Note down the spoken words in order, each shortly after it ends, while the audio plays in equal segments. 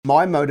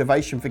My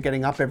motivation for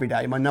getting up every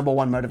day, my number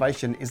one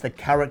motivation, is the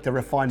character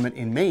refinement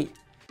in me.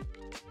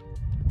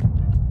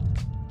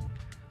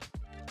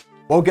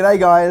 Well, g'day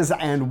guys,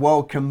 and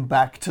welcome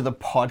back to the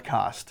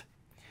podcast.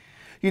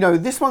 You know,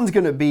 this one's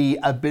going to be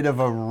a bit of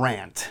a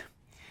rant,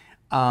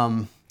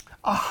 a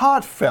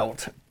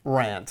heartfelt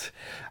rant,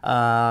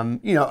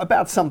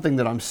 about something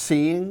that I'm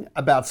seeing,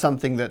 about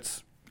something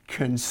that's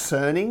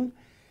concerning,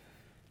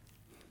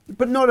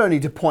 but not only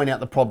to point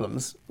out the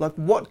problems, like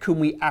what can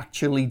we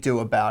actually do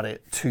about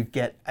it to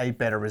get a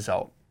better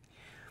result?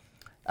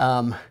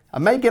 I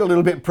may get a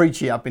little bit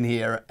preachy up in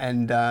here,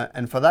 and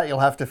for that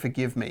you'll have to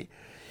forgive me.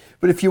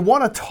 But if you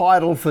want a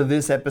title for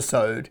this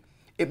episode,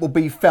 it will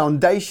be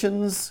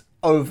Foundations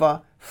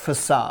over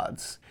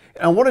Facades.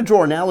 And I want to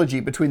draw an analogy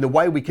between the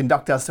way we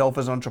conduct ourselves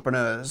as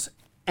entrepreneurs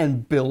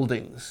and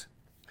buildings.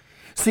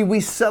 See,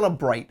 we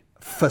celebrate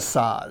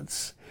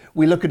facades.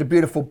 We look at a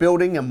beautiful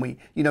building and we,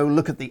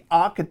 look at the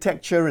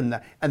architecture and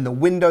the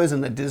windows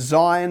and the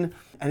design,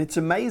 and it's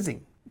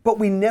amazing. But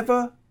we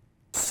never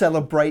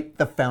celebrate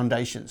the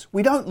foundations.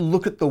 We don't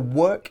look at the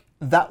work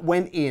that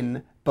went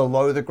in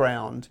below the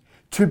ground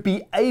to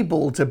be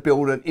able to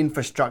build an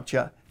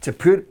infrastructure, to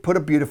put a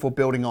beautiful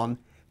building on,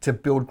 to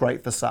build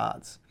great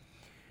facades.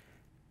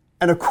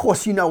 And of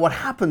course, you know what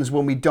happens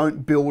when we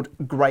don't build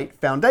great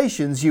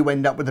foundations. You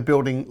end up with a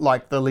building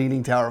like the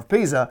Leaning Tower of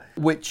Pisa,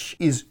 which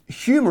is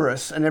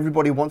humorous and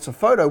everybody wants a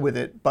photo with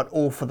it, but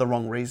all for the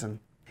wrong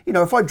reason. You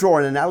know, if I draw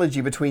an analogy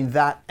between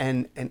that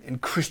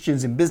and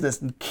Christians in business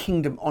and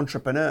kingdom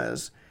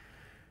entrepreneurs,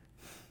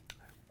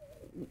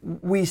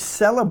 we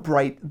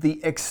celebrate the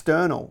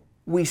external.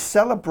 We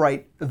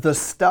celebrate the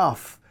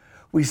stuff.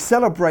 We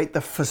celebrate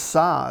the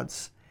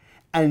facades.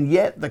 And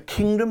yet the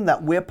kingdom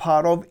that we're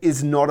part of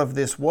is not of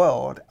this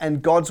world,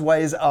 and God's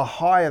ways are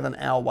higher than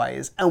our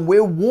ways, and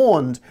we're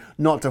warned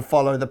not to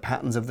follow the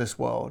patterns of this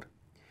world.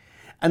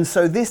 And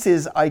so this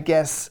is, I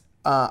guess,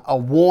 a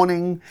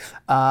warning,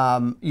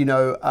 a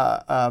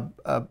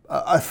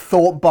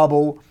thought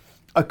bubble,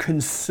 a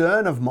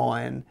concern of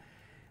mine,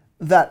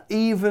 that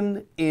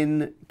even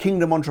in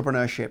kingdom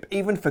entrepreneurship,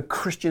 even for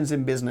Christians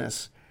in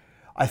business,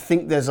 I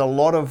think there's a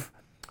lot of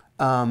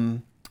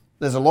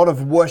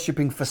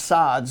worshiping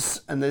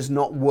facades, and there's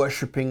not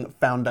worshiping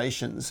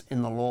foundations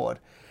in the Lord.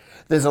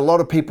 There's a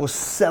lot of people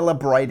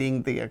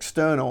celebrating the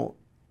external,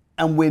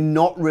 and we're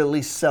not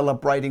really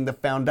celebrating the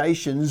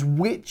foundations,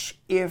 which,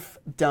 if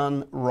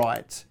done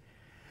right,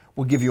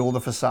 will give you all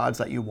the facades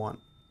that you want.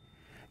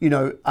 You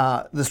know,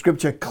 the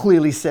scripture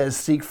clearly says,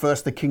 seek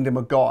first the kingdom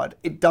of God.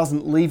 It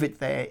doesn't leave it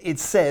there. It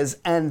says,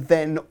 and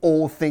then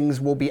all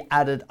things will be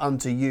added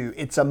unto you.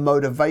 It's a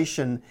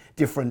motivation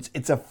difference.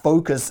 It's a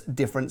focus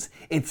difference.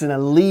 It's an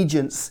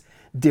allegiance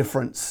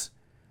difference.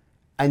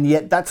 And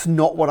yet that's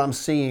not what I'm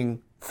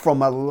seeing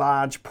from a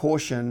large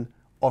portion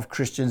of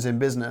Christians in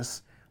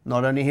business,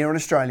 not only here in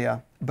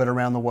Australia, but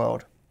around the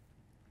world.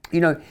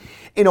 You know,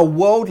 in a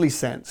worldly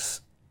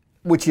sense,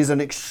 which is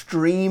an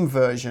extreme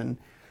version,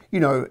 you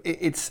know,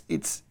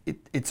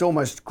 it's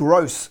almost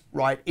gross,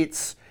 right?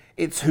 It's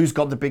who's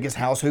got the biggest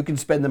house, who can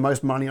spend the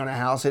most money on a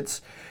house.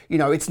 It's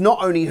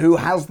not only who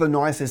has the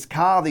nicest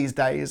car these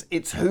days,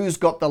 it's who's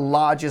got the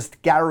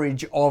largest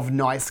garage of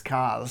nice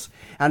cars.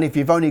 And if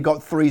you've only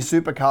got 3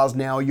 supercars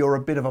now, you're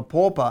a bit of a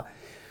pauper,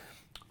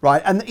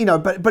 right? And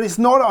but it's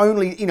not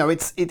only,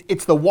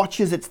 it's the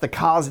watches, it's the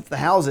cars, it's the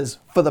houses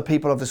for the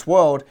people of this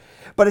world.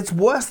 But it's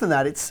worse than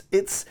that.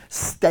 It's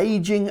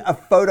staging a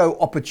photo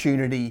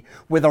opportunity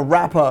with a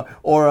rapper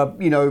or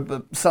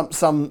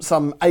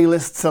some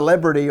A-list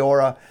celebrity or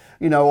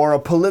a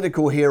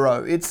political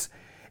hero. It's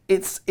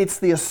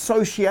the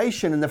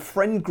association and the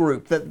friend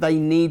group that they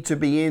need to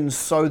be in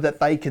so that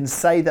they can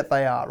say that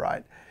they are,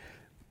 right?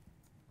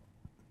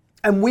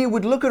 And we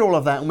would look at all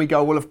of that and we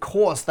go, well, of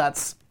course,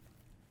 that's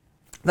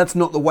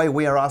not the way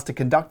we are asked to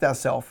conduct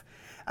ourselves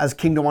as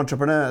kingdom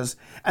entrepreneurs.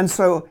 And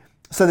so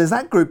there's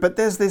that group, but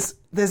there's this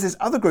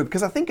other group,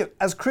 because I think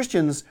as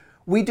Christians,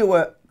 we do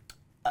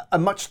a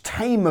much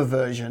tamer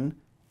version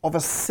of a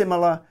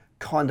similar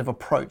kind of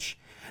approach.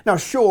 Now,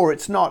 sure,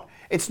 it's not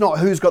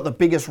who's got the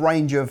biggest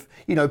range of,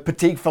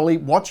 Patek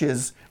Philippe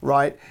watches,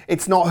 right?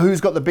 It's not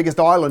who's got the biggest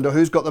island or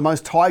who's got the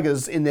most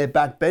tigers in their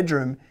back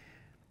bedroom.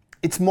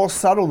 It's more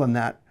subtle than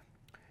that.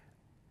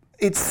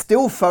 It's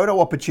still photo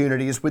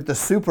opportunities with the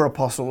super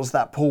apostles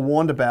that Paul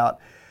warned about.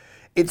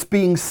 It's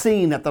being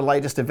seen at the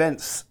latest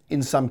events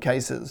in some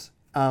cases.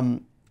 Now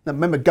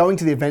remember, going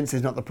to the events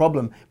is not the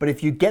problem, but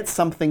if you get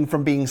something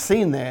from being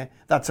seen there,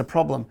 that's a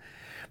problem,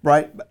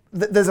 right?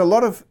 There's a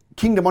lot of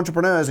kingdom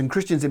entrepreneurs and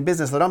Christians in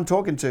business that I'm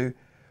talking to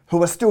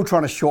who are still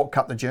trying to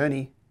shortcut the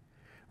journey,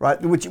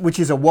 right? Which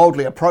is a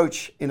worldly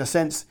approach in a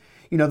sense.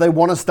 They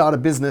want to start a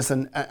business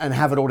and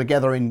have it all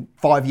together in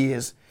 5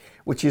 years,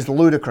 which is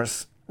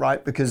ludicrous,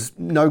 right? Because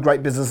no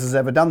great business has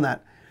ever done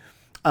that.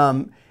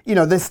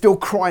 They're still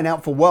crying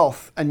out for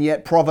wealth, and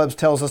yet Proverbs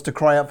tells us to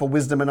cry out for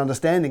wisdom and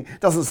understanding.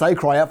 It doesn't say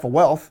cry out for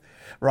wealth,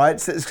 right? It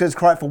says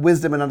cry out for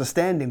wisdom and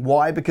understanding.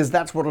 Why? Because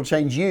that's what will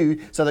change you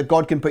so that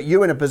God can put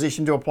you in a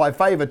position to apply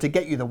favor to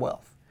get you the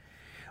wealth.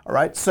 All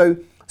right? So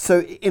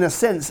So in a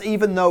sense,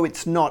 even though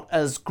it's not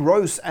as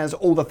gross as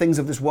all the things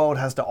of this world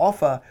has to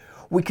offer,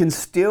 we can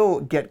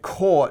still get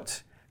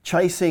caught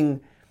chasing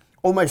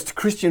almost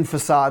Christian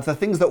facades, the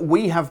things that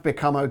we have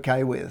become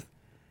okay with,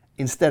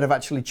 instead of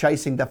actually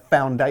chasing the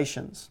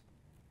foundations.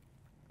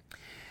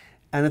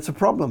 And it's a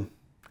problem.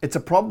 It's a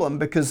problem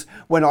because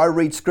when I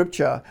read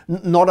scripture,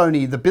 not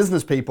only the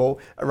business people,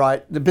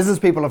 right, the business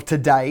people of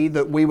today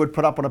that we would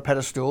put up on a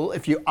pedestal,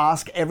 if you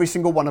ask every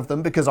single one of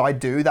them, because I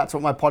do, that's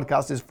what my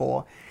podcast is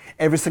for,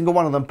 every single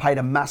one of them paid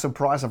a massive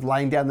price of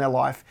laying down their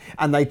life,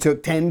 and they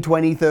took 10,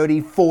 20, 30,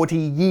 40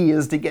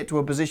 years to get to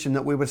a position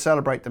that we would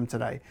celebrate them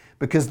today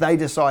because they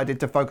decided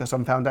to focus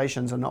on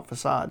foundations and not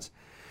facades,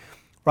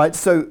 right?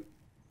 So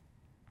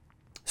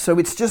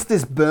it's just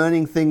this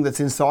burning thing that's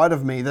inside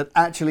of me that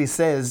actually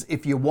says,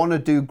 if you want to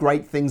do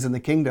great things in the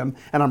kingdom,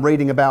 and I'm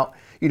reading about,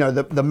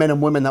 the men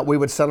and women that we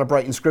would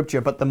celebrate in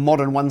scripture, but the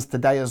modern ones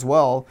today as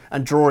well,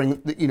 and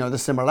drawing, the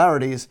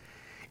similarities,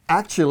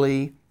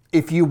 actually,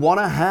 if you want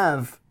to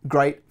have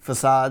great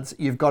facades,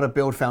 you've got to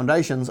build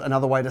foundations.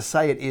 Another way to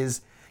say it is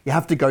you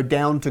have to go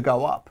down to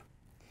go up.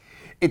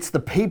 It's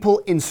the people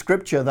in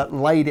scripture that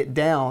laid it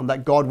down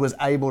that God was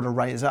able to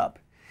raise up.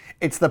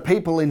 It's the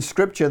people in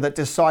scripture that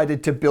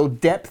decided to build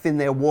depth in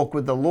their walk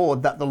with the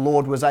Lord that the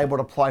Lord was able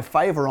to apply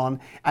favor on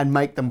and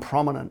make them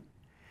prominent.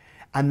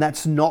 And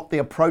that's not the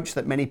approach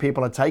that many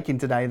people are taking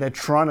today. They're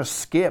trying to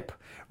skip,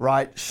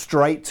 right,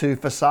 straight to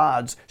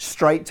facades,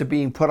 straight to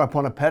being put up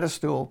on a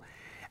pedestal.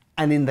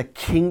 And in the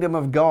kingdom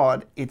of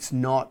God, it's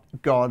not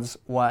God's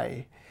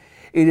way.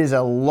 It is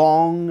a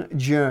long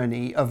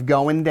journey of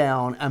going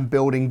down and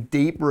building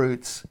deep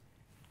roots.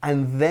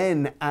 And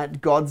then at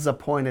God's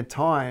appointed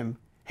time,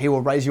 He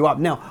will raise you up.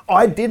 Now,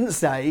 I didn't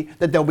say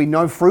that there'll be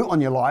no fruit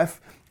on your life.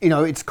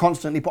 It's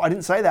constantly, I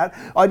didn't say that.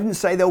 I didn't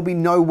say there'll be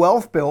no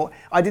wealth built.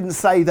 I didn't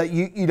say that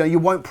you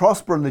won't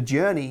prosper in the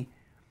journey.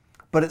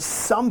 But at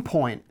some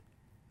point,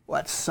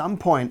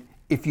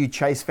 if you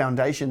chase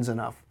foundations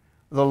enough,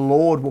 the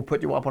Lord will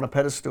put you up on a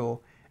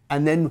pedestal.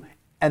 And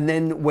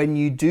then when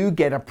you do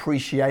get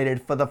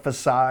appreciated for the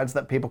facades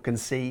that people can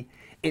see,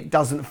 it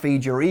doesn't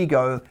feed your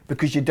ego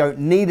because you don't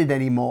need it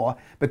anymore,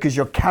 because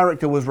your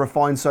character was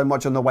refined so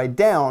much on the way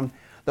down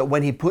that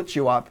when He puts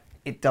you up,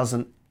 it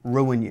doesn't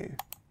ruin you.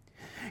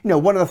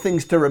 One of the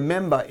things to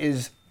remember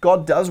is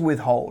God does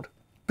withhold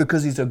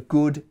because He's a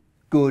good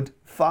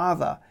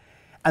Father.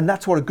 And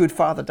that's what a good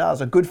father does.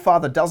 A good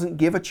father doesn't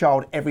give a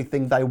child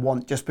everything they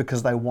want just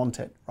because they want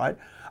it, right?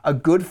 A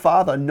good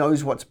father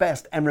knows what's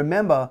best. And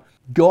remember,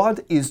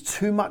 God is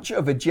too much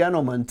of a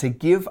gentleman to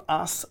give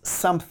us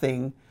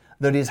something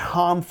that is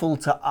harmful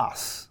to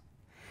us.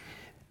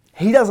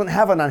 He doesn't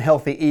have an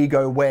unhealthy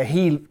ego where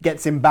He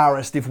gets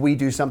embarrassed if we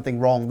do something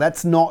wrong.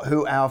 That's not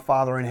who our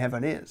Father in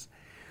heaven is.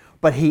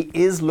 But He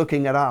is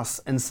looking at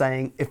us and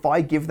saying, if I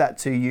give that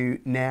to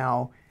you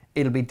now,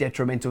 it'll be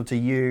detrimental to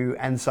you.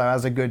 And so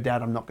as a good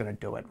dad, I'm not going to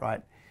do it,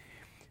 right?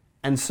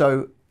 And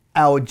so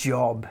our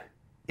job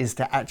is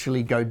to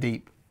actually go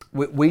deep.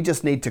 We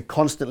just need to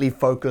constantly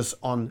focus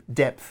on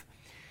depth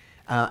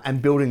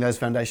and building those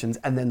foundations.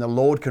 And then the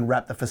Lord can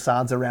wrap the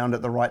facades around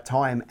at the right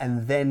time.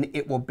 And then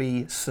it will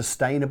be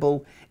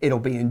sustainable. It'll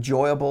be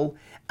enjoyable.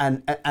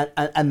 And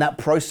that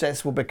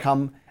process will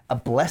become a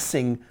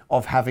blessing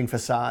of having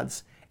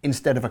facades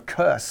instead of a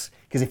curse.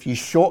 Because if you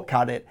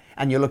shortcut it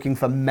and you're looking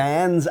for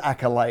man's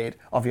accolade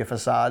of your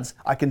facades,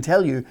 I can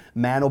tell you,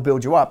 man will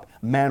build you up.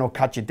 Man will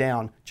cut you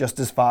down just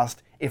as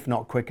fast, if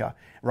not quicker,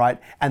 right?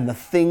 And the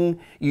thing,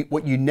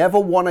 what you never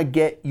want to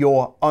get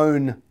your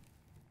own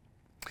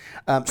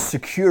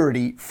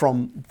security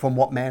from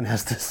what man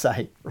has to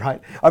say,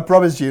 right? I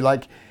promise you,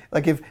 like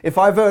if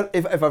I've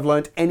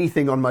learned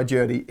anything on my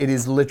journey, it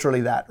is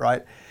literally that,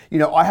 right?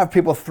 I have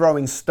people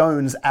throwing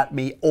stones at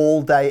me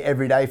all day,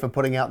 every day for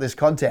putting out this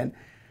content,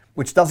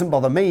 which doesn't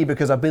bother me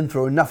because I've been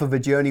through enough of a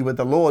journey with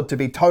the Lord to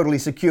be totally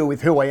secure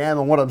with who I am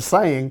and what I'm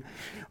saying,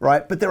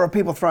 right? But there are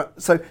people throwing,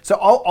 so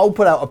I'll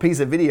put out a piece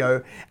of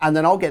video and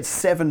then I'll get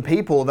 7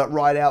 people that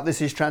write out,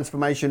 this is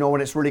transformational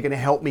and it's really going to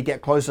help me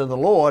get closer to the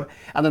Lord.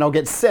 And then I'll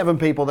get 7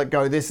 people that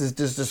go, this is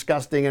just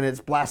disgusting and it's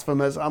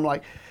blasphemous. I'm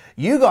like,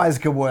 you guys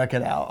can work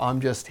it out.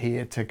 I'm just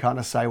here to kind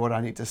of say what I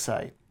need to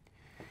say.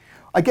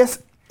 I guess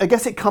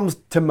it comes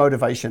to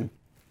motivation.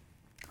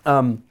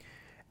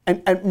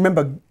 And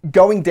remember,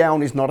 going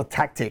down is not a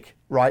tactic,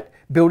 right?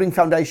 Building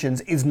foundations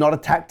is not a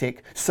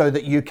tactic so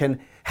that you can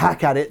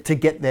hack at it to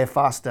get there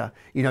faster,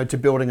 to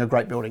building a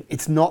great building.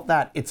 It's not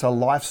that. It's a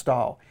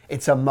lifestyle.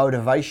 It's a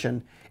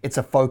motivation. It's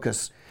a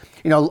focus.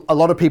 A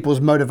lot of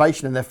people's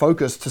motivation and their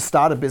focus to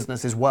start a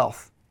business is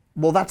wealth.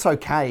 Well, that's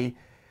okay,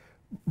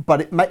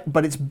 but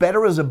it's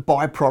better as a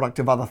byproduct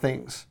of other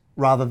things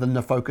rather than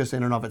the focus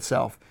in and of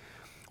itself.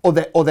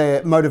 Or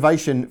their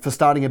motivation for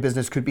starting a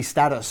business could be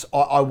status.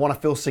 I want to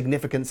feel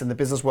significance in the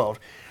business world.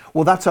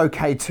 Well, that's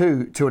okay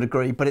too, to a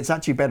degree, but it's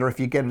actually better if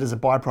you get it as a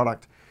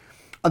byproduct.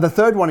 And the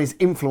third one is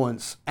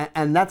influence.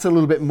 And that's a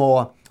little bit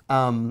more,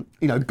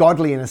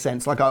 godly in a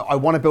sense. Like I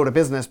want to build a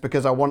business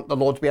because I want the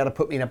Lord to be able to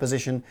put me in a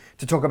position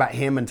to talk about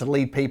Him and to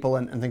lead people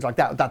and things like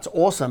that. That's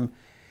awesome.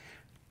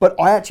 But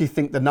I actually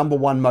think the number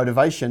one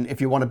motivation, if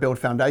you want to build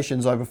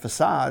foundations over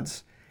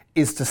facades,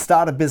 is to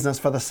start a business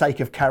for the sake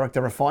of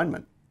character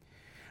refinement,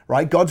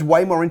 right? God's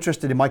way more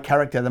interested in my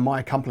character than my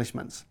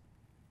accomplishments.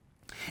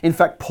 In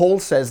fact, Paul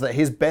says that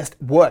his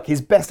best work,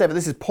 his best effort,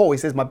 this is Paul, he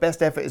says, my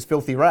best effort is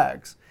filthy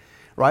rags,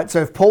 right?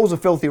 So if Paul's are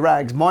filthy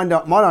rags, mine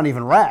aren't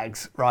even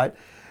rags, right?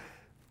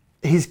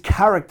 His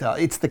character,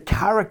 it's the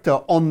character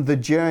on the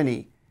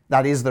journey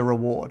that is the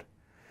reward.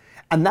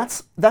 And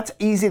that's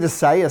easy to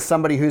say as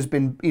somebody who's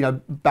been,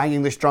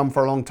 banging this drum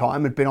for a long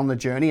time and been on the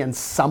journey, and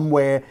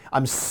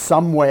I'm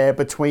somewhere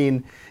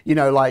between,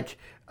 I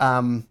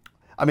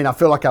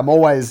feel like I'm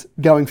always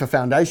going for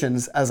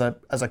foundations as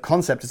a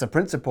concept, as a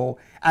principle,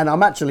 and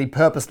I'm actually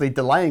purposely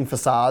delaying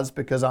facades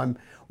because I'm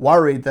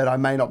worried that I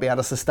may not be able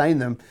to sustain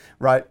them,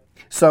 right?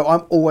 So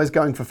I'm always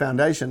going for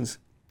foundations.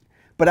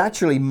 But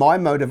actually my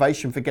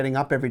motivation for getting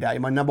up every day,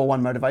 my number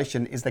one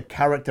motivation is the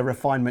character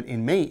refinement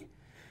in me.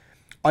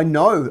 I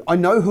know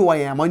who I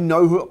am. I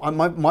know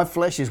my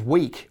flesh is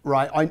weak,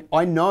 right?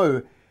 I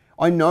know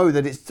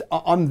that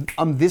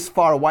I'm this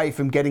far away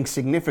from getting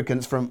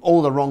significance from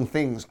all the wrong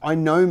things. I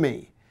know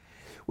me,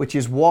 which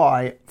is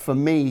why for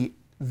me,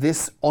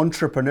 this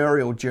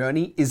entrepreneurial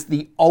journey is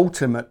the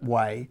ultimate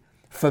way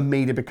for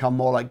me to become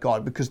more like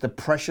God, because the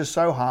pressure's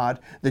so hard,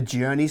 the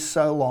journey's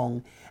so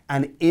long,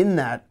 and in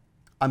that,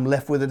 I'm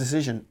left with a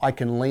decision. I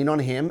can lean on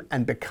Him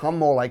and become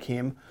more like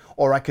Him,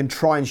 or I can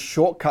try and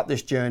shortcut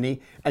this journey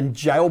and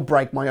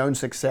jailbreak my own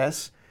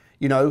success.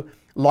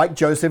 Like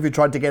Joseph, who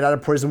tried to get out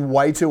of prison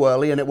way too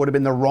early, and it would have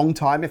been the wrong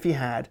time if he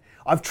had.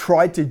 I've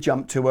tried to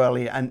jump too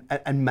early and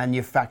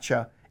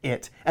manufacture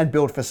it and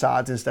build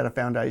facades instead of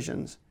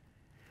foundations.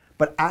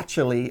 But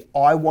actually,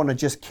 I want to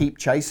just keep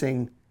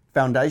chasing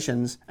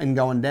foundations and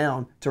going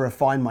down to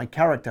refine my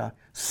character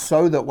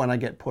so that when I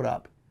get put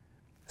up,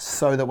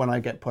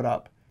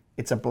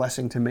 it's a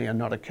blessing to me and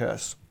not a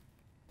curse.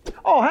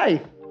 Oh,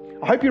 hey,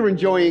 I hope you're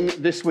enjoying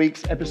this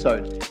week's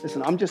episode.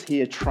 Listen, I'm just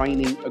here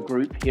training a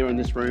group here in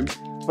this room,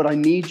 but I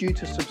need you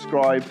to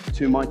subscribe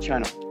to my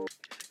channel.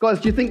 Guys,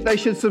 do you think they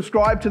should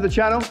subscribe to the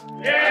channel?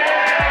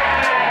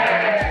 Yeah!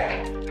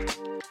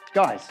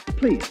 Guys,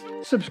 please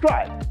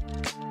subscribe.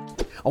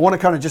 I want to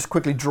kind of just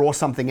quickly draw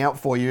something out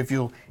for you if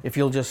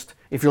you'll just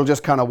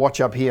kind of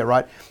watch up here,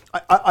 right?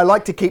 I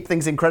like to keep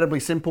things incredibly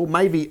simple,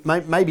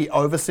 maybe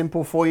over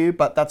simple for you,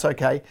 but that's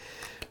okay.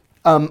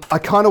 I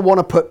kind of want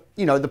to put,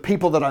 the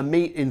people that I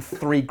meet in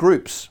three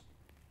groups.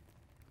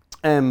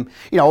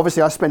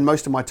 Obviously I spend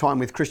most of my time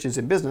with Christians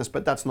in business,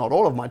 but that's not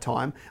all of my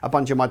time. A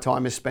bunch of my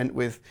time is spent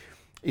with,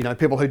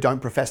 people who don't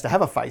profess to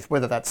have a faith,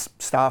 whether that's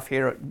staff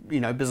here at,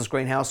 Business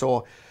Greenhouse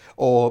or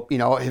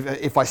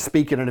if I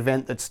speak at an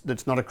event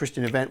that's not a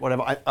Christian event,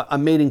 whatever,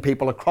 I'm meeting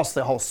people across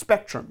the whole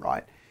spectrum,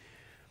 right?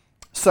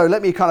 So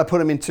let me kind of put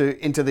them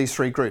into these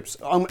three groups.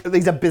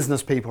 These are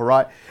business people,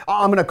 right?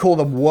 I'm going to call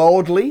them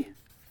worldly,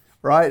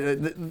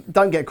 right?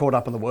 Don't get caught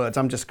up in the words.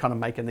 I'm just kind of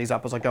making these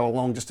up as I go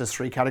along, just as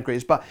three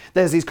categories. But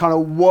there's these kind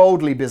of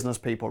worldly business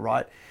people,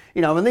 right?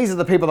 And these are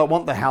the people that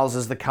want the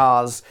houses, the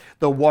cars,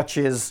 the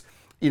watches,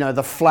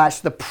 the flash,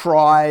 the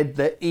pride,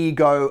 the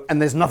ego,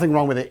 and there's nothing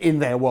wrong with it in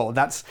their world.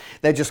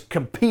 They're just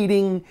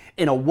competing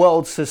in a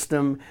world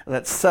system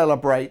that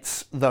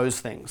celebrates those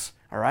things,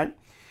 all right?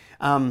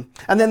 And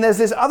then there's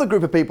this other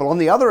group of people on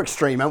the other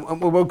extreme, and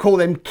we'll call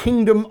them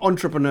kingdom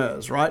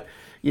entrepreneurs, right?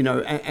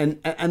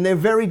 And they're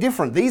very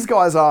different. These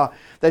guys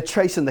they're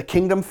chasing the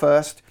kingdom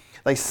first.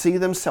 They see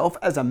themselves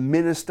as a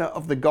minister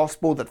of the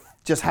gospel that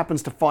just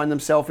happens to find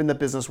themselves in the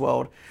business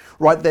world,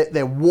 right?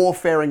 They're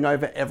warfaring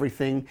over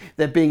everything.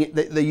 They're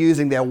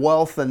using their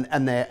wealth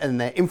and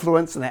their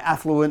influence and their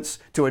affluence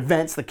to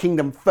advance the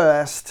kingdom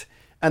first,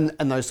 and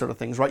those sort of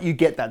things, right? You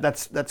get that.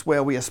 That's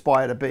where we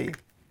aspire to be.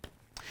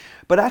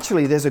 But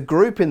actually, there's a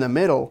group in the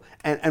middle,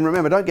 and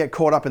remember, don't get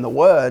caught up in the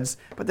words,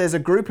 but there's a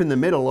group in the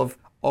middle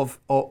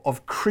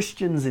of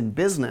Christians in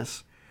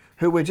business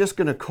who we're just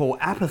going to call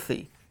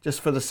apathy, just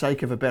for the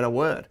sake of a better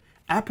word.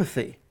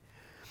 Apathy.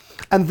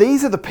 And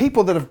these are the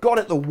people that have got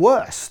it the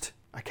worst,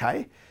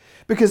 okay?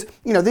 Because,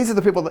 these are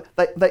the people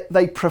that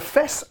they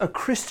profess a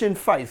Christian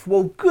faith.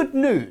 Well, good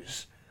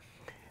news.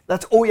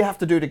 That's all you have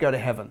to do to go to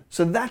heaven.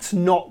 So that's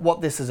not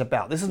what this is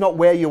about. This is not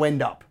where you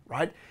end up,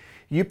 right?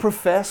 You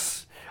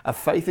profess a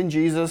faith in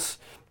Jesus,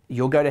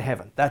 you'll go to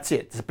heaven. That's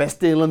it. It's the best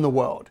deal in the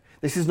world.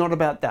 This is not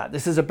about that.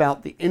 This is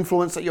about the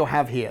influence that you'll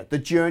have here, the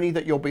journey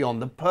that you'll be on,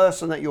 the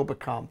person that you'll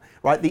become,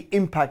 right? The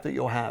impact that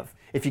you'll have.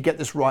 If you get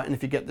this right and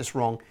if you get this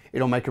wrong,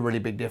 it'll make a really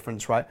big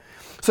difference, right?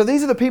 So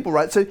these are the people,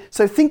 right?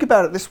 So think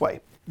about it this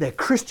way. They're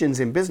Christians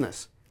in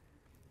business,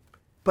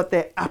 but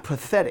they're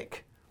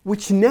apathetic,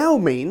 which now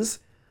means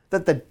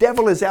that the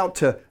devil is out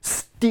to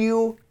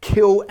steal,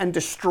 kill, and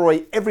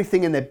destroy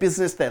everything in their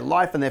business, their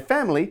life, and their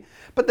family,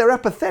 but they're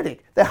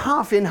apathetic. They're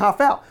half in, half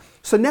out.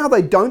 So now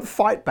they don't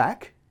fight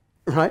back,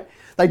 right?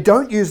 They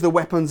don't use the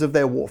weapons of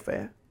their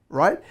warfare,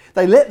 right?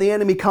 They let the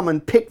enemy come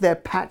and pick their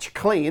patch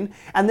clean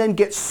and then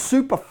get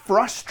super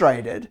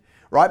frustrated,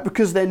 right?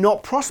 Because they're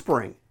not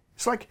prospering.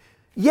 It's like,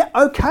 yeah,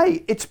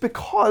 okay, it's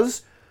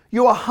because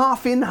you are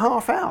half in,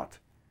 half out.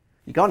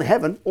 You're going to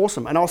heaven,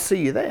 awesome, and I'll see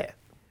you there.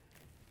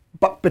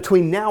 But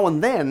between now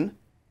and then,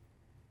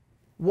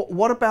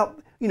 what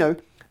about,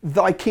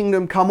 thy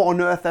kingdom come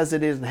on earth as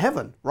it is in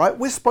heaven, right?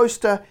 We're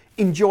supposed to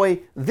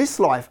enjoy this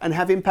life and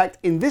have impact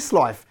in this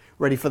life,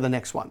 ready for the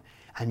next one.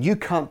 And you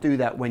can't do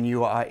that when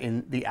you are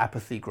in the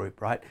apathy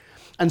group, right?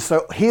 And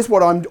so here's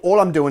what all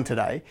I'm doing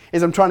today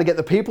is I'm trying to get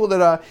the people that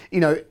are,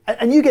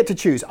 and you get to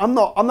choose. I'm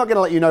not going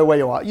to let you know where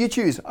you are. You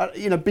choose,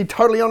 be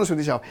totally honest with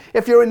yourself.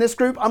 If you're in this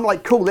group, I'm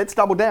like, cool, let's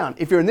double down.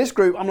 If you're in this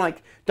group, I'm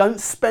like,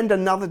 don't spend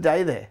another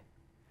day there.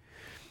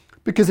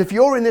 Because if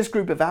you're in this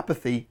group of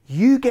apathy,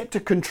 you get to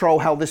control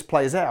how this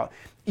plays out.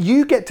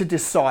 You get to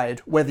decide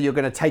whether you're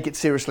going to take it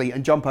seriously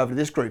and jump over to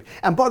this group.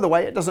 And by the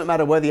way, it doesn't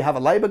matter whether you have a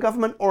Labour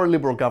government or a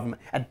Liberal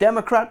government, a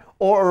Democrat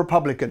or a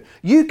Republican.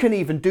 You can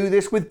even do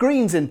this with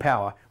Greens in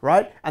power,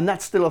 right? And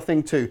that's still a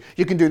thing too.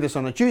 You can do this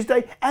on a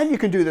Tuesday and you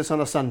can do this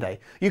on a Sunday.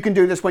 You can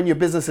do this when your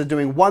business is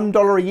doing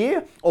 $1 a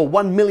year or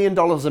 $1 million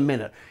a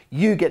minute.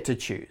 You get to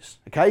choose,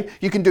 okay?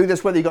 You can do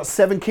this whether you've got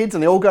 7 kids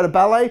and they all go to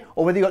ballet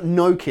or whether you've got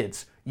no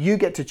kids. You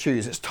get to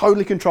choose. It's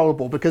totally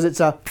controllable because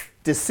it's a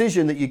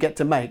decision that you get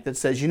to make that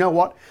says, you know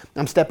what,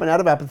 I'm stepping out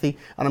of apathy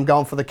and I'm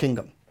going for the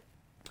kingdom.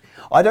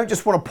 I don't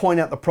just want to point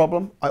out the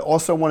problem. I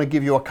also want to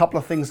give you a couple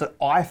of things that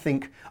I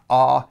think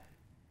are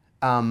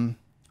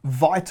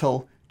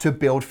vital to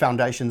build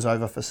foundations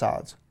over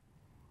facades.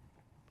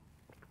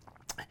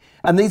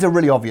 And these are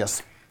really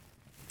obvious,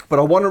 but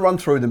I want to run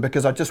through them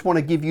because I just want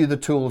to give you the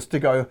tools to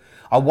go,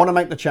 I want to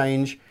make the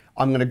change.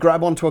 I'm going to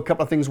grab onto a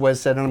couple of things Wes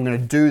said and I'm going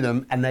to do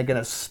them, and they're going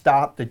to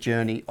start the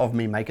journey of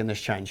me making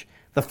this change.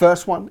 The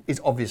first one is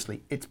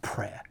obviously, it's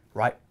prayer,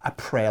 right? A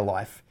prayer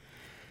life.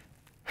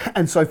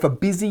 And so for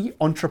busy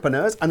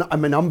entrepreneurs, and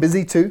I'm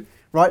busy too,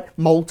 right?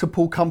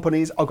 Multiple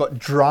companies. I've got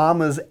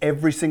dramas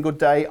every single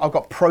day. I've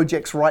got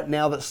projects right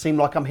now that seem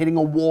like I'm hitting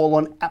a wall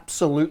on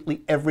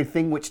absolutely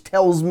everything, which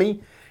tells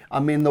me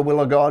I'm in the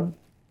will of God.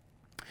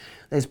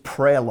 There's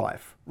prayer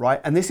life, right?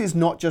 And this is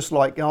not just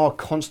like,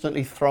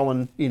 constantly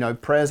throwing,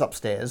 prayers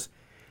upstairs.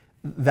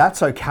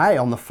 That's okay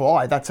on the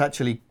fly. That's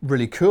actually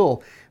really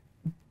cool.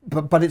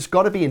 But it's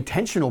got to be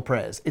intentional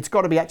prayers. It's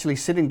got to be actually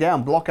sitting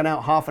down, blocking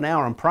out half an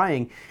hour and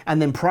praying,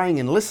 and then praying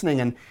and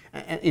listening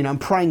and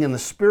praying in the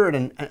Spirit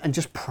and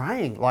just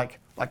praying, like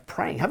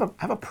praying. Have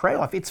a prayer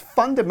life. It's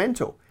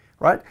fundamental,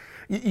 right?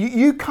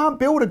 You can't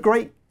build a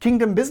great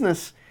kingdom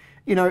business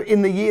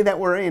in the year that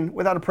we're in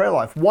without a prayer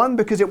life. 1,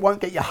 because it won't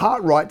get your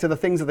heart right to the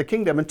things of the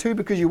kingdom, and 2,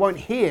 because you won't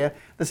hear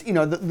this,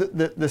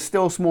 the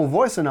still small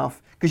voice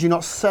enough, because you're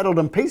not settled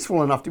and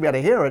peaceful enough to be able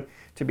to hear it,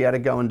 to be able to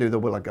go and do the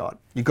will of God.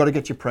 You've got to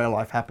get your prayer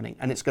life happening,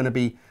 and it's going to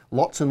be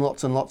lots and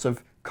lots and lots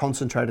of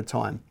concentrated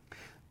time.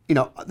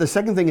 The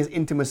second thing is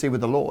intimacy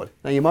with the Lord.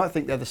 Now you might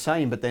think they're the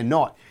same, but they're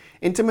not.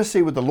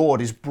 Intimacy with the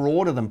Lord is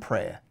broader than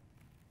prayer.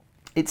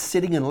 It's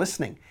sitting and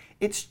listening.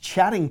 It's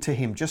chatting to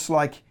Him, just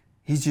like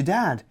He's your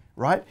dad.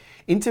 Right?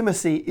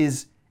 Intimacy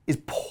is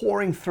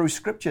pouring through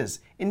scriptures.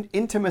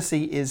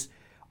 Intimacy is,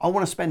 I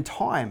want to spend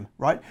time,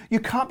 right? You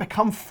can't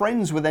become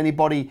friends with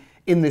anybody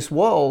in this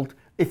world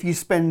if you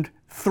spend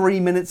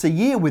 3 minutes a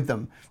year with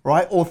them,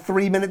 right? Or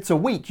 3 minutes a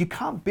week. You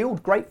can't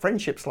build great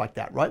friendships like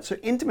that, right? So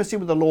intimacy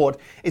with the Lord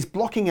is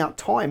blocking out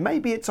time.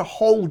 Maybe it's a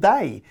whole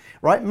day,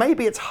 right?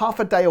 Maybe it's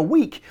half a day a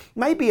week.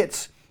 Maybe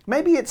it's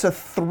a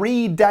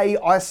 3-day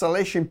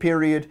isolation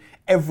period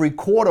every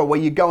quarter where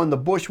you go in the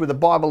bush with a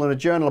Bible and a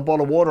journal, a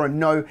bottle of water and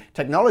no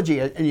technology,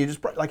 and you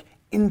just like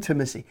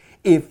intimacy.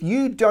 If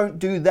you don't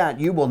do that,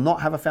 you will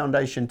not have a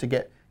foundation to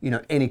get,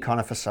 any kind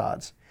of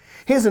facades.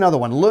 Here's another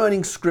one,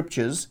 learning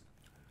scriptures,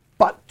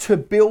 but to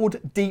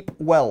build deep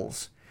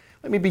wells.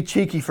 Let me be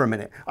cheeky for a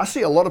minute. I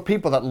see a lot of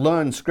people that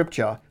learn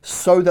scripture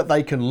so that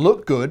they can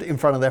look good in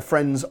front of their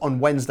friends on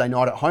Wednesday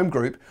night at home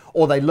group,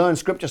 or they learn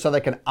scripture so they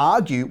can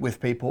argue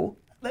with people.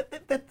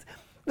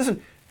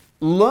 Listen,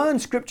 learn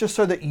scripture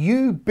so that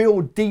you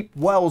build deep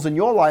wells in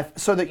your life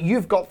so that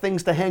you've got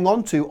things to hang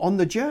on to on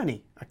the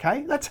journey,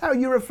 okay? That's how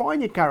you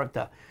refine your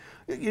character.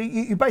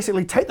 You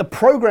basically take the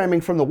programming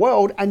from the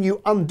world and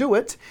you undo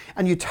it,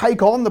 and you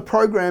take on the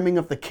programming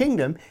of the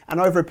kingdom, and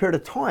over a period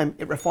of time,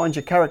 it refines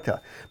your character.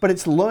 But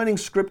it's learning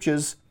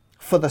scriptures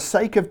for the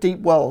sake of deep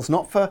wells,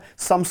 not for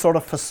some sort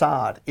of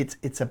facade.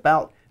 It's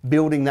about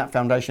building that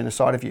foundation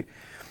inside of you.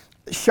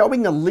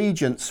 Showing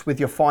allegiance with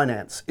your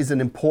finance is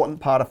an important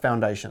part of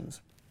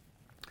foundations.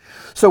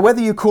 So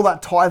whether you call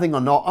that tithing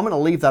or not, I'm going to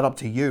leave that up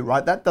to you,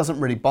 right? That doesn't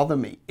really bother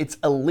me. It's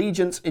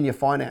allegiance in your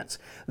finance.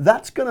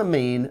 That's going to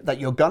mean that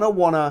you're going to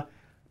want to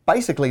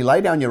basically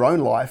lay down your own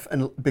life,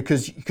 and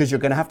because you're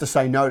going to have to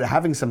say no to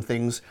having some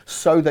things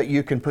so that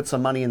you can put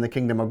some money in the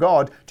kingdom of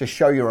God to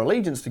show your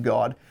allegiance to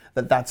God,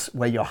 that's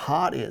where your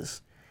heart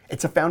is.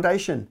 It's a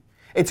foundation.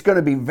 It's going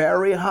to be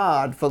very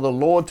hard for the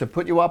Lord to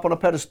put you up on a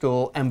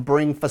pedestal and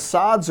bring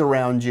facades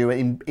around you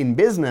in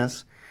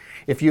business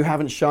if you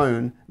haven't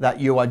shown that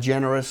you are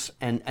generous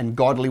and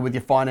godly with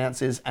your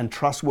finances and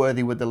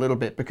trustworthy with the little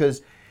bit.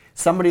 Because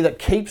somebody that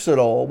keeps it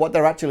all, what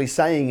they're actually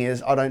saying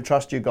is, I don't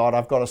trust you, God,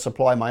 I've got to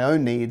supply my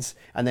own needs.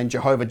 And then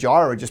Jehovah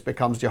Jireh just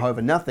becomes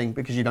Jehovah nothing,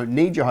 because you don't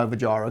need Jehovah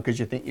Jireh because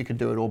you think you can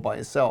do it all by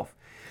yourself.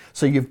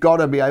 So you've got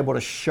to be able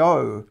to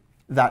show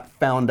that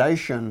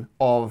foundation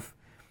of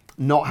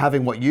not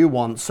having what you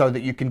want so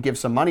that you can give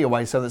some money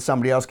away so that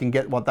somebody else can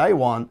get what they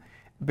want,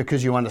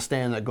 because you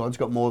understand that God's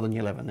got more than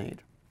you'll ever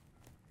need.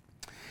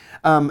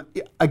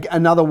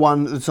 Another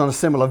one that's on a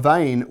similar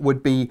vein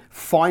would be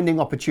finding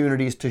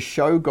opportunities to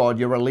show God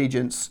your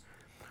allegiance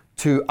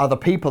to other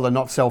people and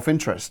not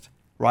self-interest,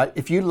 right?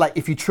 If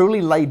you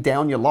truly lay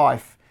down your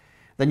life,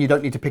 then you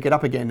don't need to pick it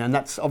up again. And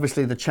that's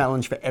obviously the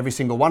challenge for every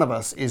single one of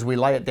us, is we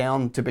lay it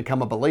down to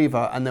become a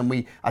believer and then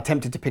we are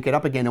tempted to pick it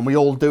up again, and we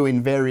all do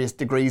in various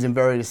degrees, in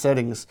various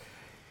settings.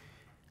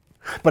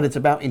 But it's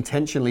about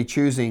intentionally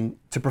choosing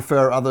to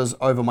prefer others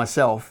over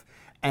myself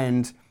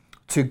and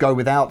to go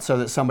without so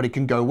that somebody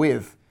can go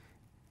with.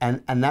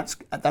 And that's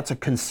a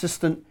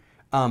consistent,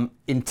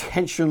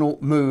 intentional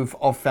move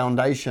of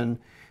foundation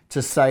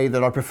to say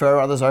that I prefer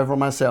others over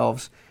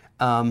myself.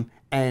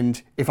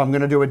 And if I'm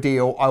going to do a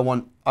deal, I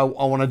want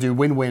to do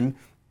win-win,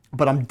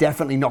 but I'm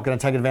definitely not going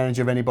to take advantage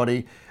of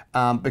anybody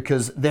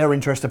because their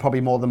interests are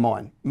probably more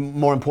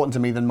important to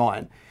me than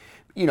mine.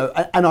 You know,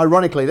 and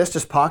ironically, let's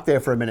just park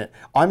there for a minute.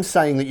 I'm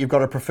saying that you've got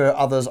to prefer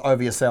others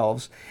over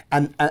yourselves.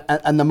 And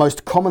the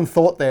most common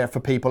thought there for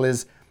people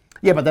is,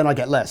 yeah, but then I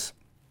get less.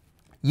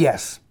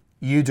 Yes,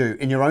 you do.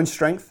 In your own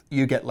strength,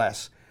 you get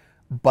less.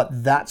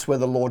 But that's where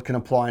the Lord can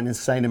apply an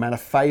insane amount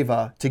of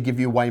favor to give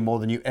you way more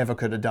than you ever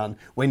could have done.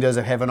 Windows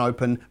of heaven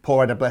open,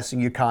 pour out a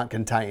blessing you can't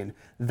contain.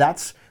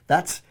 That's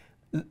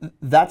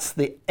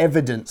the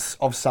evidence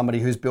of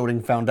somebody who's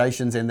building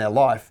foundations in their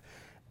life.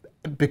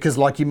 Because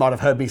like you might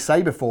have heard me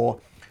say before,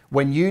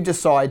 when you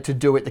decide to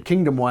do it the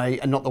kingdom way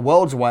and not the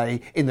world's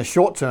way, in the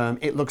short term,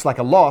 it looks like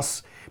a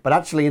loss, but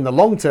actually in the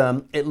long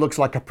term, it looks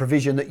like a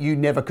provision that you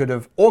never could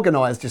have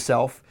organized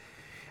yourself.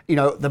 You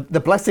know,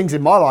 the blessings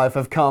in my life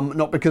have come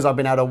not because I've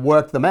been able to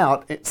work them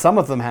out. Some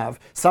of them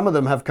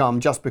have come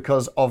just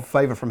because of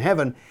favor from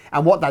heaven.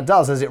 And what that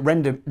does is it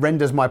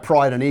renders my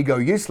pride and ego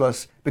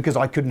useless because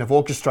I couldn't have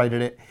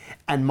orchestrated it.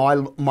 And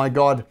my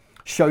God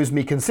shows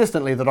me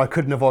consistently that I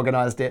couldn't have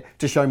organized it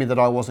to show me that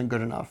I wasn't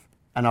good enough.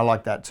 And I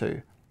like that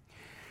too.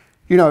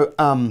 You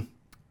know,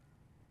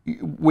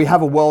 we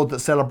have a world that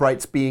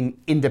celebrates being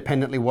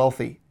independently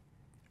wealthy.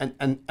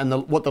 And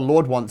what the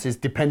Lord wants is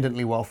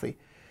dependently wealthy.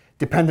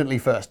 Dependently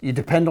first. You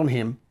depend on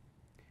Him,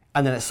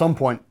 and then at some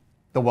point,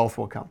 the wealth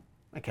will come,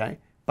 okay?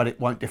 But it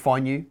won't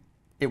define you.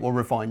 It will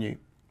refine you.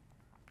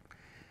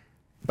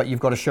 But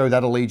you've got to show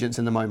that allegiance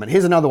in the moment.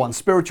 Here's another one,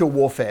 spiritual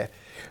warfare.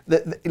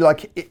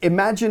 Like,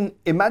 imagine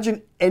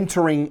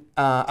entering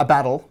a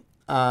battle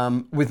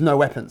with no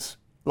weapons.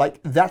 Like,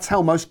 that's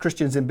how most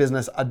Christians in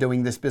business are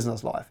doing this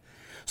business life.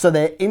 So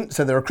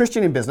they're a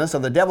Christian in business, so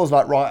the devil's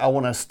like, right, I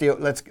want to steal,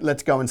 let's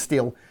go and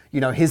steal,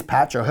 you know, his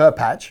patch or her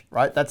patch,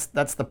 right? That's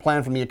the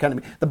plan from the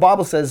enemy. The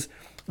Bible says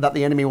that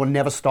the enemy will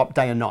never stop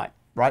day and night,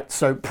 right?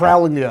 So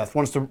prowling the earth,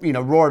 wants to, you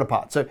know, roar it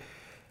apart.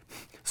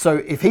 So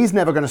if he's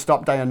never going to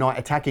stop day and night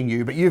attacking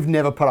you, but you've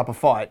never put up a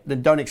fight,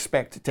 then don't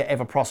expect to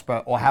ever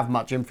prosper or have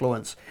much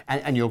influence,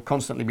 and you'll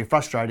constantly be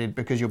frustrated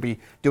because you'll be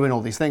doing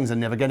all these things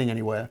and never getting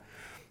anywhere.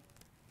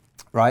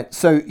 Right,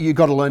 so you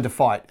got to learn to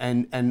fight,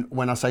 and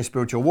when I say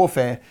spiritual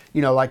warfare,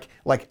 you know,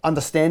 like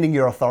understanding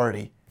your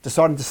authority,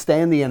 deciding to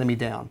stand the enemy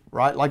down,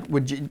 right? Like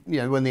when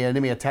the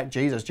enemy attacked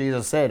Jesus,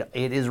 Jesus said,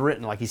 "It is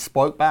written." Like He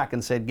spoke back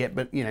and said, "Get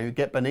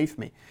beneath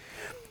me."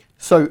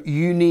 So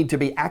you need to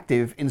be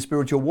active in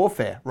spiritual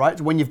warfare,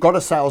 right? When you've got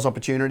a sales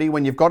opportunity,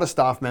 when you've got a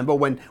staff member,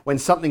 when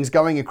something's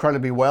going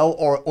incredibly well,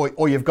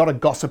 or you've got a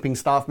gossiping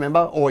staff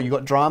member, or you've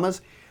got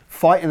dramas,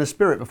 fight in the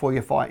spirit before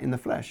you fight in the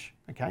flesh.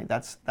 Okay,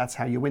 that's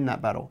how you win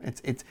that battle.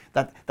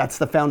 That's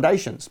the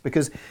foundations,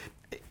 because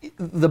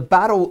the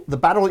battle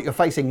that you're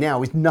facing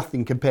now is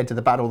nothing compared to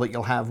the battle that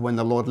you'll have when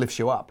the Lord lifts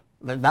you up.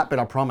 That bit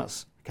I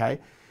promise. Okay,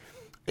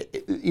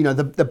 you know,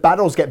 the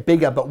battles get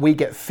bigger, but we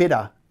get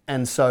fitter,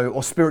 and so,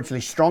 or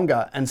spiritually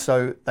stronger, and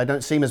so they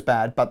don't seem as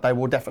bad, but they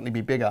will definitely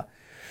be bigger.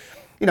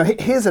 You know,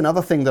 here's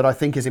another thing that I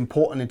think is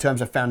important in terms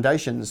of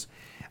foundations.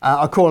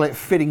 I call it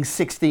fitting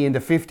 60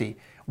 into 50.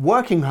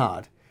 Working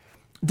hard.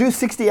 Do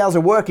 60 hours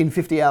of work in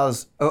 50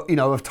 hours,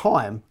 of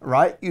time,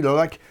 right? You know,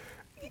 like,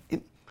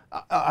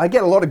 I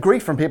get a lot of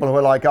grief from people who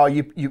are like, "Oh,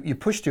 you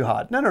push too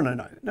hard." No.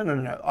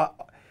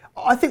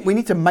 I think we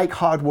need to make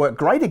hard work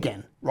great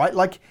again, right?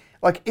 Like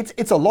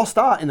it's a lost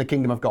art in the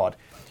kingdom of God.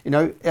 You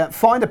know,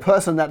 find a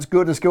person that's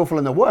good and skillful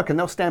in their work, and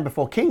they'll stand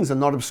before kings and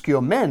not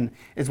obscure men,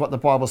 is what the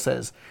Bible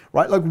says,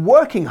 right? Like,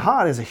 working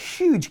hard is a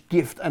huge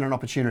gift and an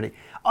opportunity.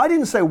 I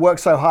didn't say work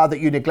so hard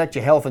that you neglect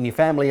your health and your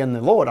family and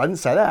the Lord. I didn't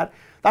say that.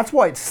 That's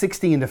why it's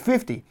 60 into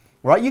 50,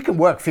 right? You can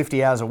work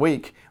 50 hours a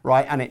week,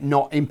 right, and it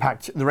not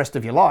impact the rest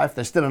of your life.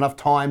 There's still enough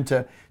time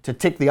to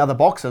tick the other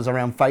boxes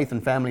around faith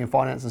and family and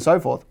finance and so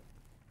forth.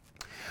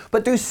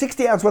 But do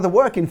 60 hours worth of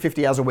work in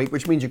 50 hours a week,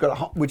 which means you've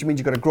got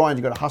to grind,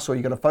 you've got to hustle,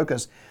 you've got to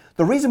focus.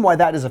 The reason why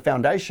that is a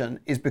foundation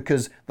is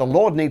because the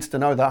Lord needs to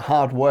know that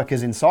hard work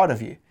is inside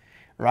of you,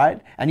 right?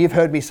 And you've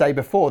heard me say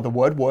before, the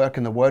word work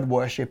and the word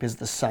worship is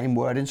the same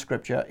word in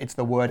Scripture. It's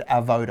the word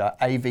avodah,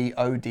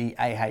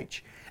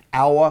 A-V-O-D-A-H.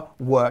 Our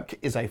work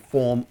is a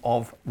form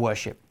of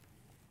worship.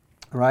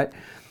 right?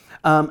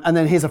 And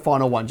then here's a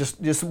final one,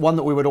 just one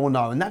that we would all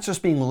know, and that's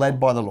just being led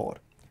by the Lord.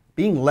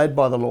 Being led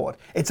by the Lord.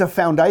 It's a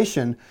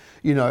foundation,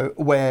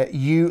 where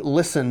you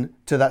listen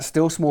to that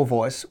still small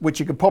voice, which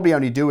you could probably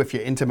only do if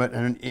you're intimate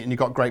and you've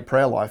got great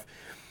prayer life.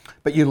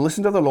 But you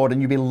listen to the Lord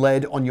and you be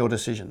led on your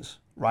decisions,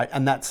 right?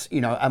 And that's,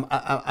 am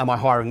I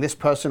hiring this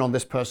person on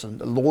this person?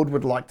 The Lord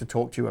would like to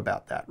talk to you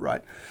about that,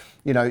 right?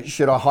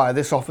 Should I hire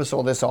this office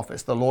or this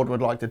office? The Lord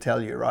would like to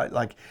tell you, right?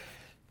 Like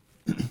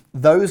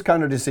those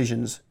kind of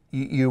decisions,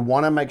 you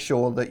want to make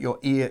sure that your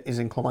ear is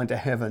inclined to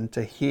heaven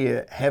to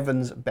hear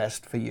heaven's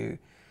best for you.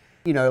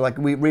 Like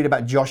we read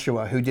about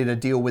Joshua, who did a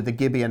deal with the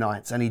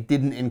Gibeonites and he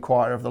didn't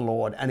inquire of the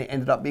Lord, and it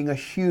ended up being a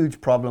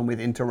huge problem with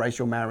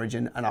interracial marriage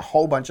and a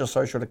whole bunch of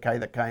social decay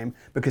that came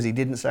because he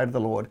didn't say to the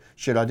Lord,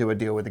 should I do a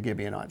deal with the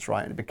Gibeonites,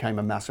 right? And it became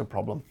a massive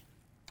problem.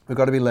 We've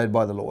got to be led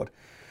by the Lord.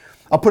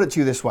 I'll put it to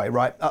you this way,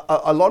 right?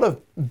 A lot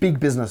of big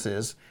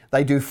businesses,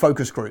 they do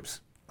focus groups,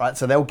 right?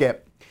 So they'll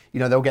get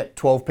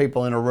 12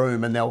 people in a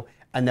room and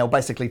they'll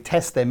basically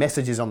test their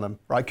messages on them,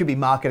 right? It could be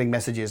marketing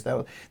messages.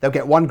 They'll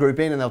get one group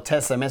in and they'll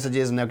test their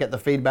messages and they'll get the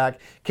feedback,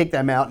 kick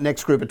them out,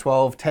 next group of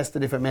 12, test a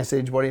different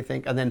message, what do you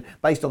think? And then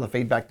based on the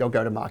feedback, they'll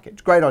go to market.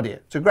 It's a great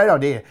idea. It's a great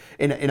idea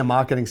in a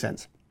marketing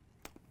sense.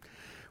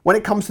 When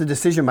it comes to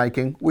decision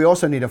making, we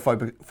also need a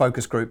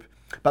focus group,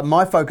 but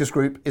my focus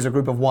group is a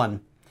group of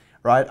one,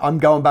 right? I'm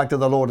going back to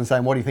the Lord and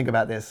saying, what do you think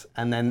about this?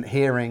 And then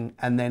hearing,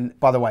 and then,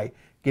 by the way,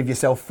 give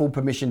yourself full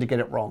permission to get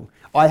it wrong.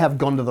 I have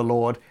gone to the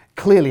Lord,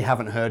 clearly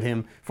haven't heard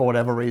him for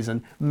whatever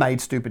reason, made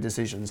stupid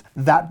decisions.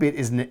 That bit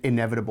is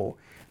inevitable.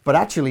 But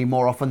actually,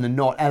 more often than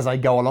not, as I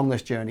go along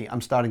this journey,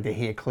 I'm starting to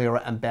hear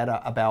clearer and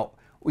better about,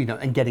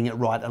 and getting it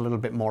right a little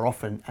bit more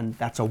often. And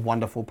that's a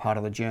wonderful part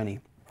of the journey.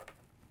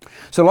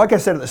 So like I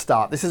said at the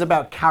start, this is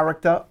about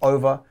character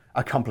over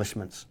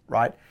accomplishments,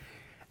 right?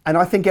 And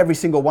I think every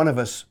single one of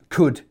us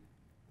could,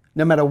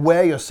 no matter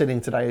where you're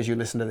sitting today as you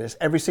listen to this,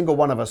 every single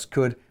one of us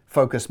could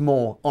focus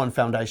more on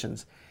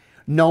foundations,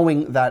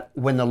 knowing that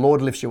when the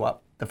Lord lifts you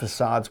up, the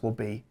facades will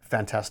be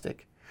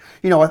fantastic.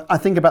 I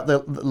think about the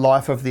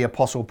life of the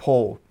Apostle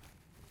Paul.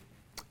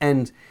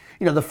 And,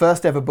 the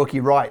first ever book he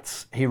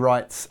writes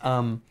this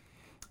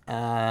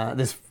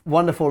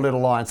wonderful little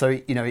line. So,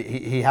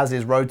 he has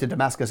his road to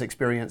Damascus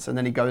experience and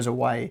then he goes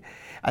away.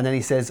 And then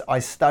he says, I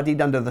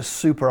studied under the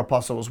super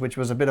apostles, which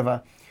was a bit of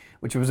a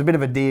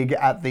dig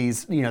at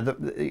these,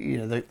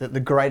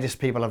 the greatest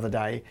people of the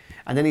day.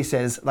 And then he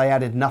says, they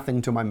added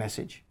nothing to my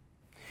message.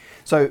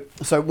 So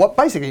what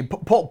basically,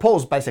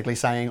 Paul's basically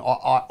saying,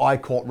 I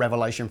caught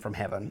revelation from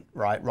heaven,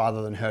 right?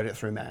 Rather than heard it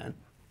through man.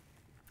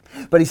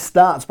 But he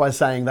starts by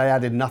saying they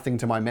added nothing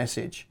to my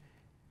message.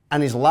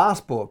 And his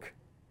last book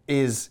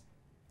is,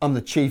 I'm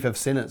the chief of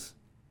sinners.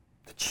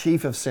 The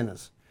chief of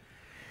sinners.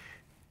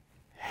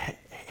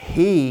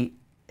 He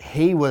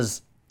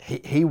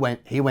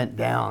went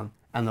down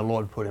and the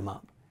Lord put him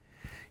up.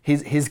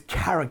 His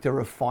character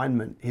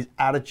refinement, his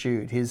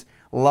attitude, his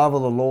love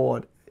of the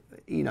Lord,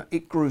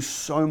 it grew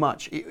so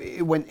much.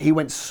 He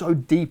went so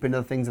deep into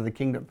the things of the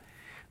kingdom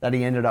that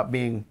he ended up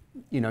being,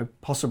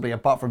 possibly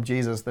apart from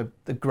Jesus,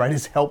 the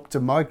greatest help to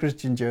my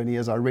Christian journey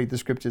as I read the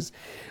scriptures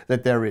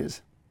that there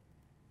is.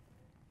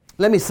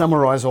 Let me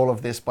summarize all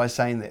of this by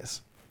saying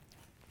this.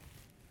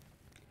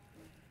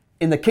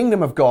 In the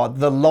kingdom of God,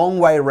 the long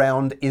way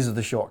round is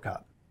the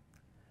shortcut.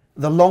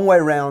 The long way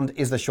round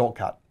is the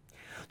shortcut.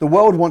 The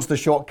world wants the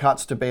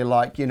shortcuts to be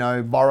like,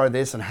 borrow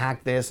this and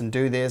hack this and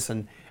do this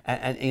and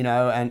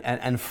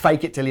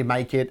fake it till you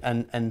make it.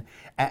 And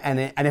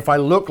if I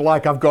look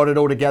like I've got it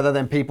all together,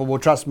 then people will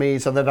trust me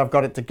so that I've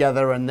got it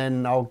together and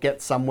then I'll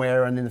get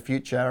somewhere and in the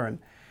future.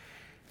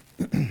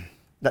 And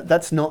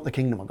that's not the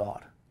kingdom of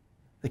God.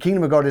 The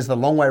kingdom of God is the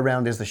long way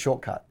round is the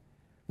shortcut.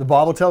 The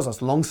Bible tells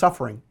us long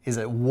suffering is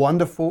a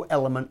wonderful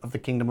element of the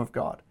kingdom of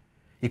God.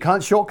 You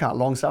can't shortcut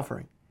long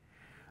suffering.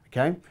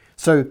 Okay?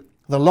 So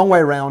the long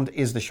way round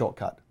is the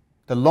shortcut.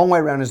 The long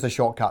way round is the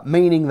shortcut,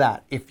 meaning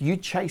that if you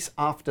chase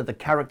after the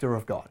character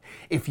of God,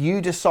 if you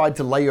decide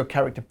to lay your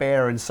character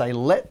bare and say,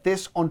 let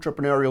this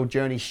entrepreneurial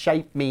journey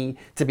shape me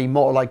to be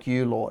more like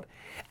you, Lord,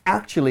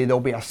 actually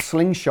there'll be a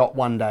slingshot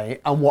one day,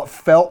 and what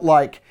felt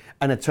like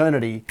an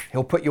eternity,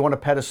 he'll put you on a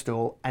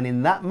pedestal, and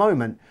in that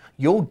moment,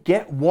 you'll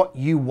get what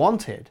you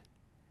wanted,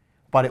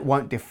 but it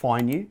won't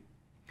define you,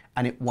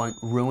 and it won't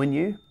ruin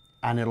you,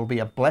 and it'll be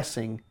a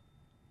blessing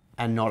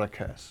and not a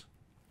curse.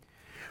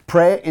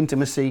 Prayer,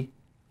 intimacy,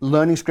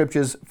 learning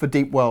scriptures for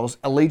deep wells,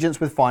 allegiance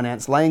with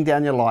finance, laying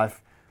down your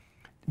life,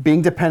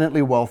 being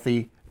dependently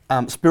wealthy,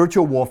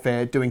 spiritual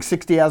warfare, doing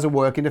 60 hours of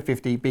work into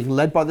 50, being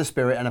led by the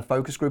Spirit and a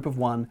focus group of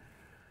one.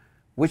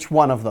 Which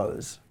one of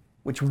those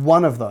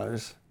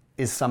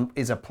is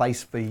a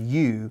place for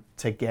you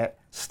to get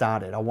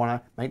started? I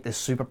want to make this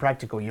super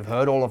practical. You've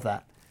heard all of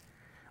that.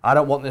 I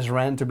don't want this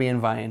rant to be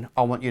in vain.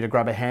 I want you to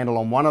grab a handle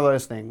on one of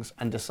those things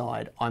and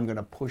decide, I'm going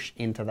to push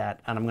into that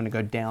and I'm going to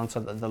go down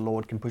so that the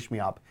Lord can push me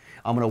up.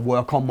 I'm going to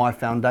work on my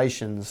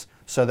foundations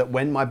so that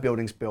when my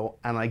building's built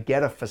and I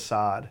get a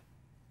facade,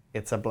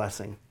 it's a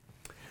blessing.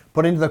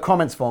 Put into the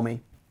comments for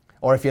me,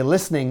 or if you're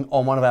listening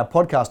on one of our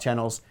podcast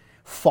channels,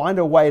 find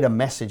a way to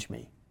message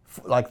me.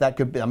 Like that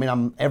could be, I mean,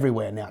 I'm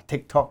everywhere now.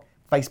 TikTok,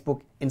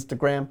 Facebook,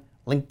 Instagram,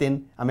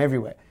 LinkedIn, I'm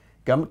everywhere.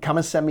 Come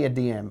and send me a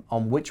DM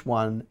on which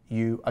one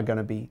you are going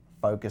to be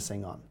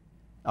focusing on.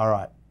 All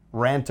right,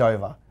 rant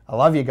over. I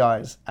love you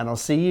guys, and I'll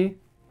see you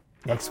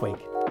next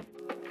week.